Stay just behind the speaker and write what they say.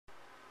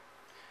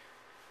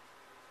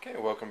Okay,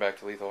 welcome back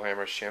to Lethal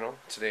Hammer's channel.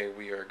 Today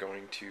we are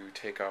going to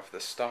take off the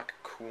stock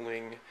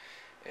cooling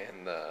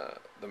and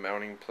the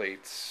mounting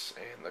plates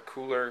and the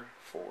cooler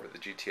for the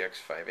GTX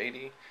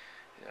 580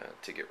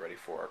 to get ready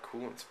for our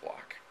coolants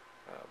block,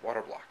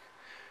 water block.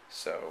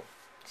 So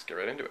let's get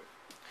right into it.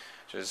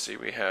 So as you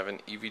see, we have an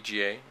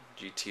EVGA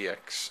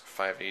GTX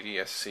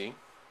 580 SC,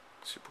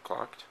 super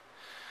clocked.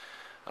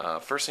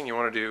 First thing you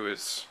want to do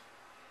is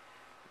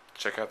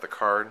check out the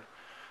card.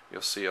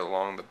 You'll see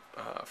along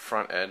the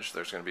front edge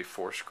there's going to be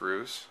 4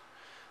 screws.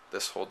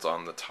 This holds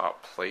on the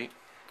top plate.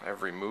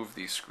 I've removed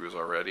these screws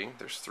already.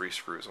 There's 3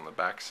 screws on the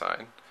back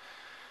side.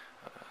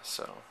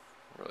 So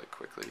really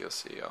quickly you'll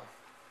see I'll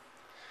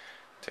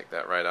take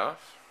that right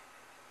off.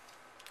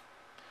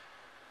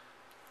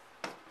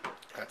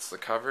 That's the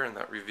cover, and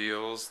that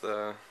reveals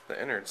the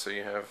innards. So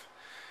you have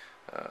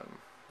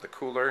the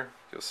cooler.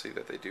 You'll see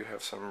that they do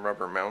have some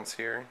rubber mounts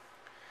here.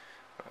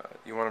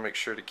 You want to make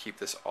sure to keep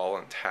this all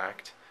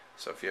intact.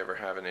 So if you ever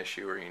have an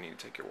issue or you need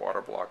to take your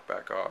water block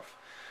back off,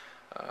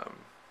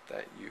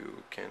 that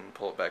you can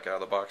pull it back out of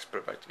the box, put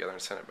it back together,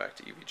 and send it back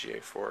to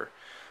EVGA for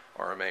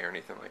RMA or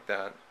anything like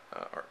that.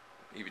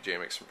 EVGA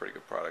makes some pretty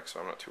good products, so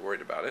I'm not too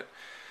worried about it.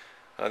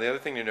 The other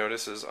thing you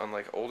notice is,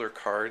 unlike older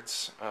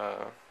cards,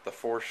 the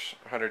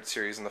 400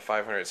 series and the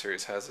 500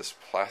 series has this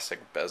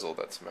plastic bezel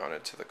that's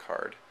mounted to the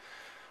card.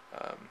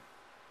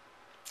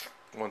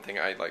 One thing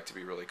I'd like to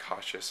be really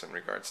cautious in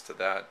regards to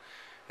that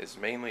is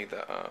mainly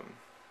the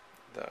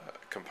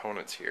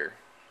components here.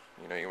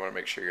 You want to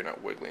make sure you're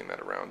not wiggling that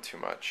around too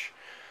much.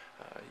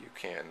 You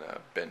can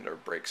bend or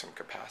break some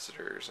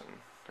capacitors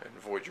and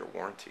void your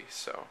warranty,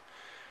 so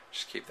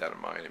just keep that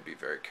in mind and be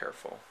very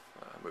careful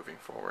moving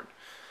forward.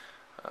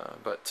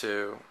 But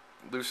to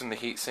loosen the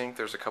heatsink,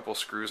 there's a couple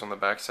screws on the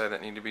back side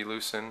that need to be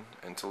loosened,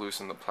 and to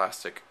loosen the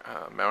plastic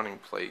mounting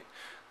plate,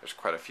 there's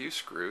quite a few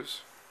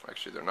screws.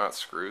 Actually, they're not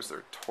screws,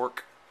 they're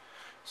TORX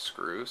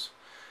screws.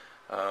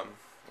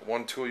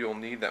 One tool you'll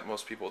need that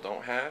most people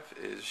don't have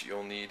is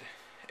you'll need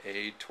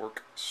a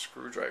TORX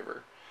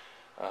screwdriver.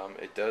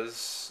 It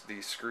does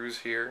these screws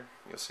here.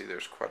 You'll see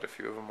there's quite a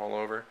few of them all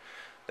over.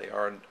 They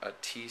are a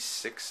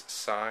T6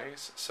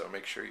 size, so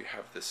make sure you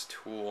have this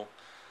tool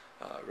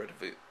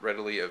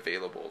readily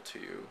available to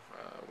you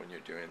when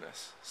you're doing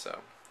this. So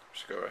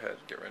just go ahead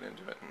and get right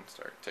into it and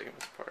start taking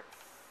this apart.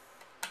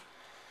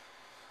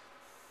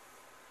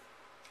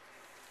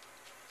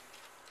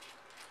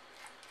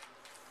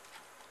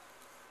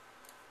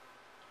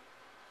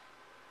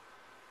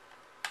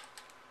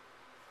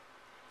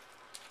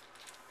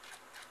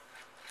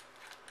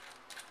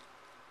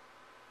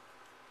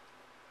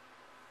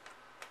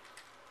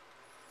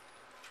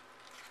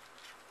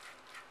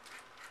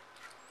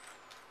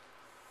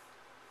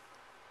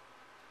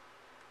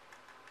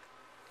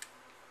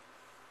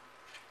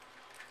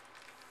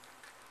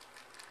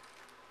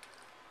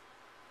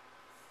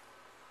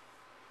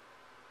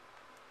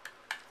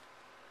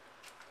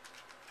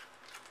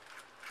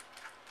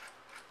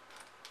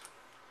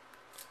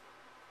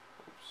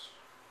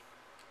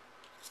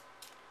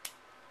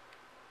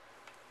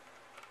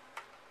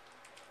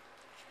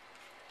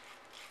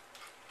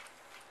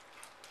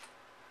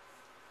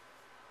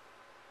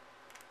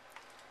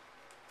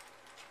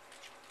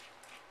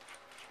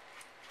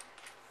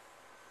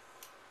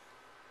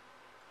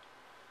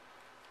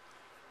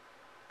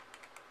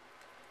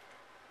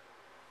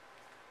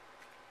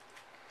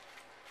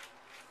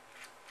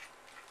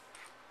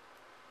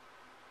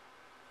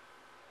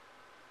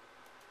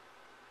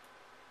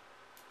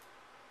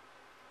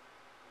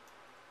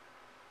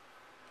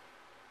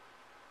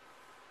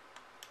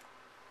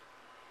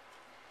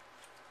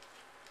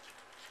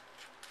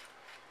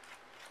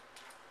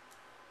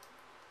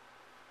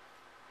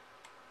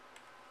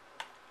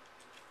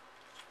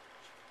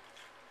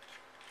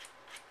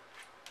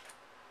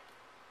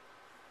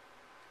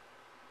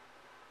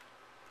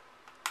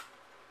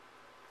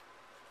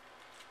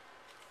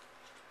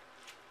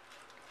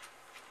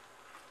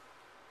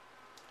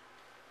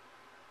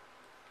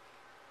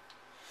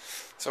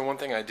 So one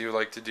thing I do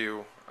like to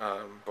do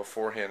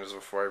beforehand is,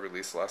 before I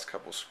release the last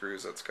couple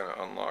screws that's going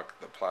to unlock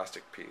the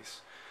plastic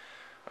piece,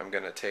 I'm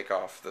going to take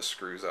off the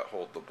screws that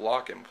hold the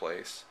block in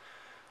place,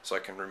 so I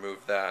can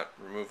remove that,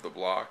 remove the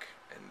block,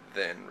 and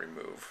then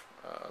remove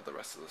the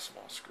rest of the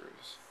small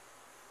screws.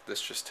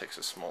 This just takes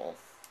a small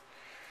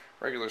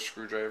regular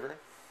screwdriver.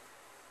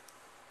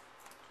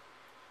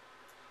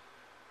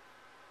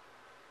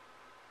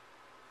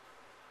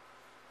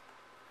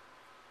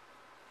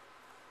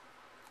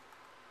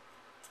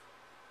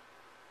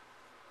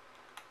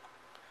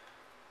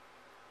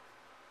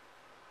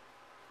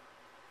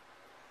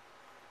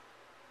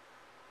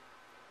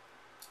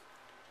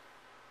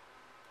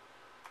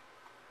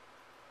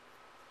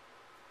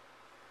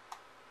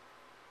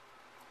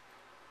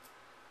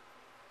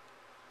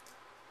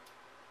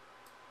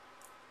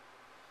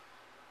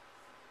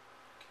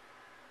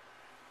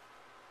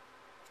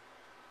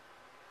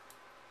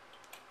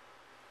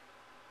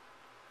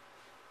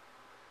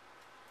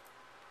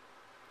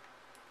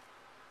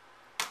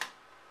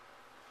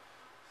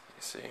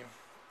 See,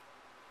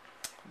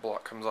 the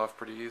block comes off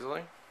pretty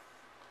easily.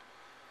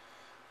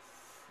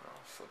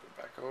 flip it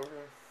back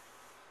over.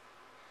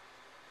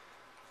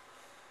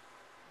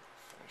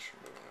 Finish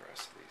removing the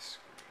rest of these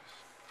screws.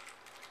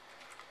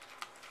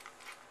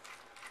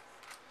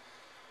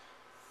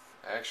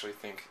 I actually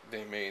think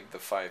they made the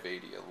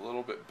 580 a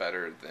little bit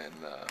better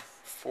than the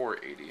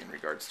 480 in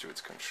regards to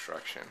its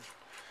construction.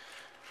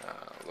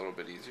 A little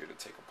bit easier to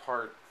take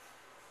apart.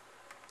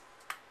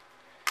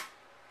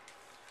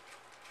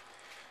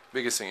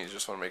 Biggest thing is you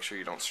just want to make sure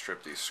you don't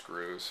strip these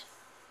screws.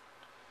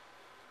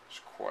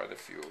 There's quite a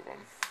few of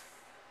them.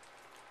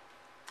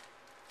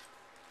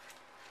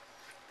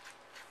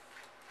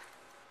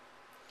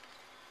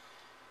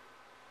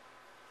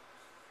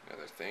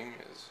 Another thing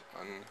is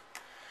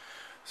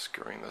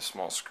unscrewing the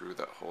small screw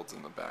that holds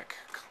in the back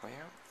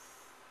clamp.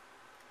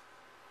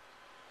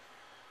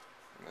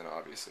 And then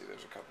obviously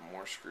there's a couple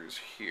more screws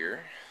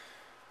here.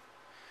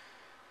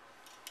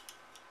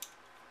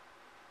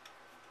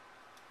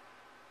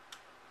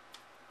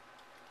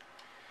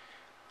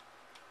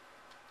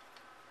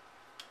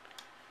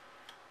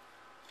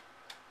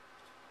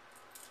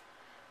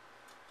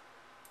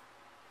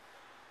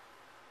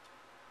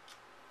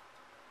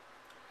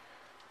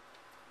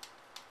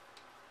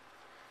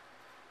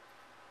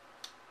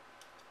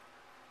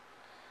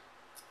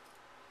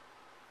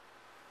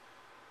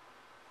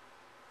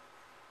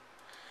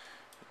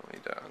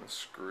 Need to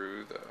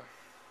unscrew the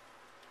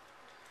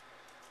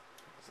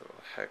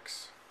little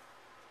hex.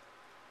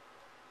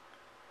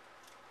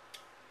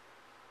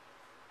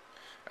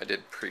 I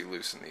did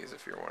pre-loosen these,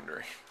 if you're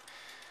wondering.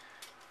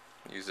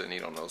 Used a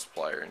needle nose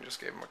plier and just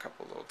gave them a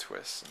couple little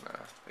twists, and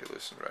they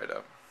loosened right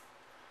up.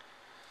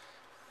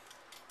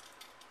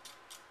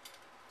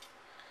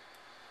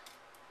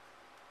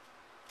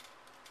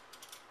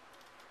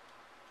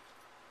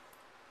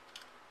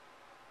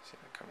 See,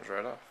 that comes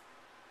right off.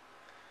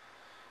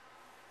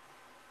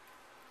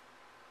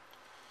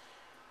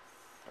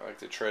 I like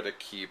to try to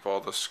keep all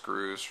the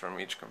screws from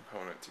each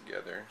component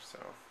together, so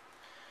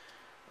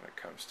when it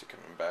comes to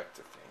coming back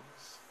to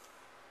things.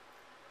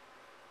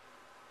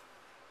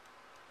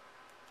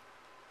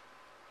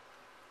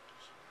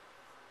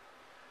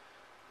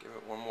 Give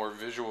it one more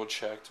visual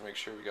check to make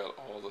sure we got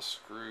all the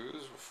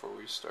screws before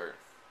we start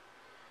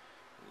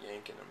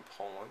yanking and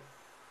pulling.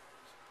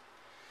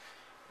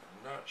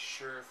 I'm not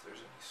sure if there's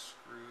any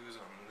screws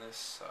on this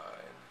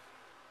side.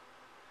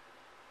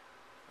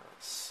 I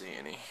don't see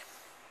any.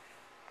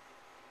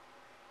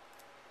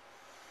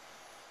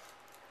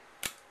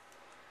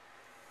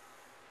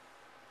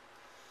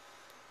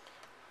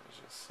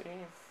 See,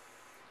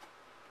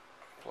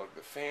 plug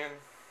the fan.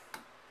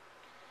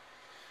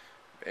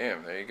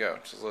 Bam, there you go.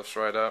 Just lifts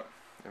right up.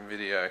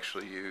 NVIDIA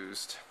actually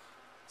used,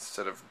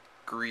 instead of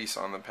grease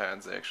on the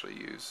pads, they actually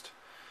used,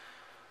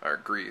 or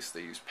grease,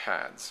 they used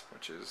pads,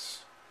 which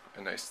is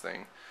a nice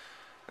thing.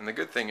 And the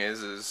good thing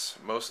is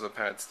most of the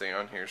pads stay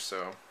on here,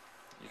 so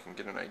you can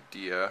get an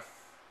idea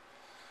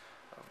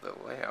of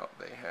the layout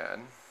they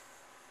had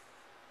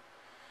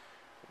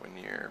when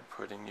you're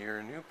putting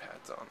your new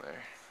pads on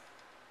there.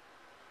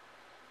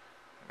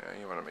 Now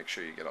you want to make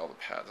sure you get all the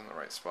pads in the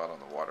right spot on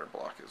the water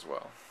block as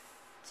well.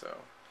 So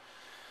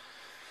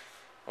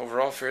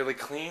overall, fairly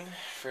clean,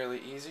 fairly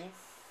easy.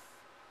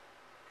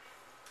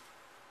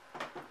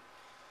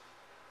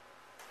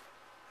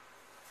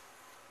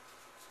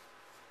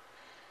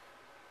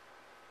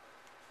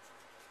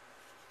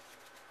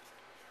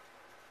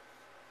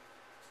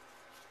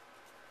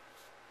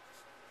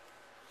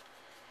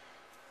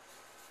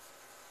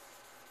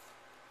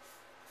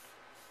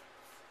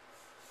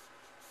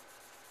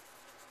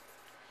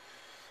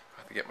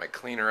 To get my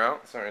cleaner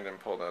out. Sorry I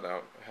didn't pull that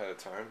out ahead of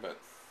time, but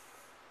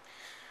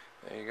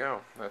there you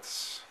go.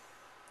 That's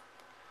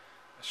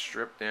a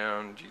stripped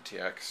down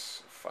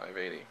GTX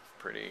 580.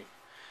 Pretty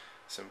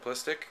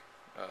simplistic.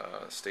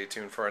 Stay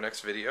tuned for our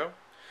next video.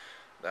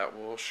 That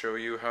will show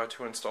you how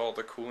to install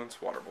the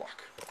coolant's water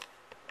block.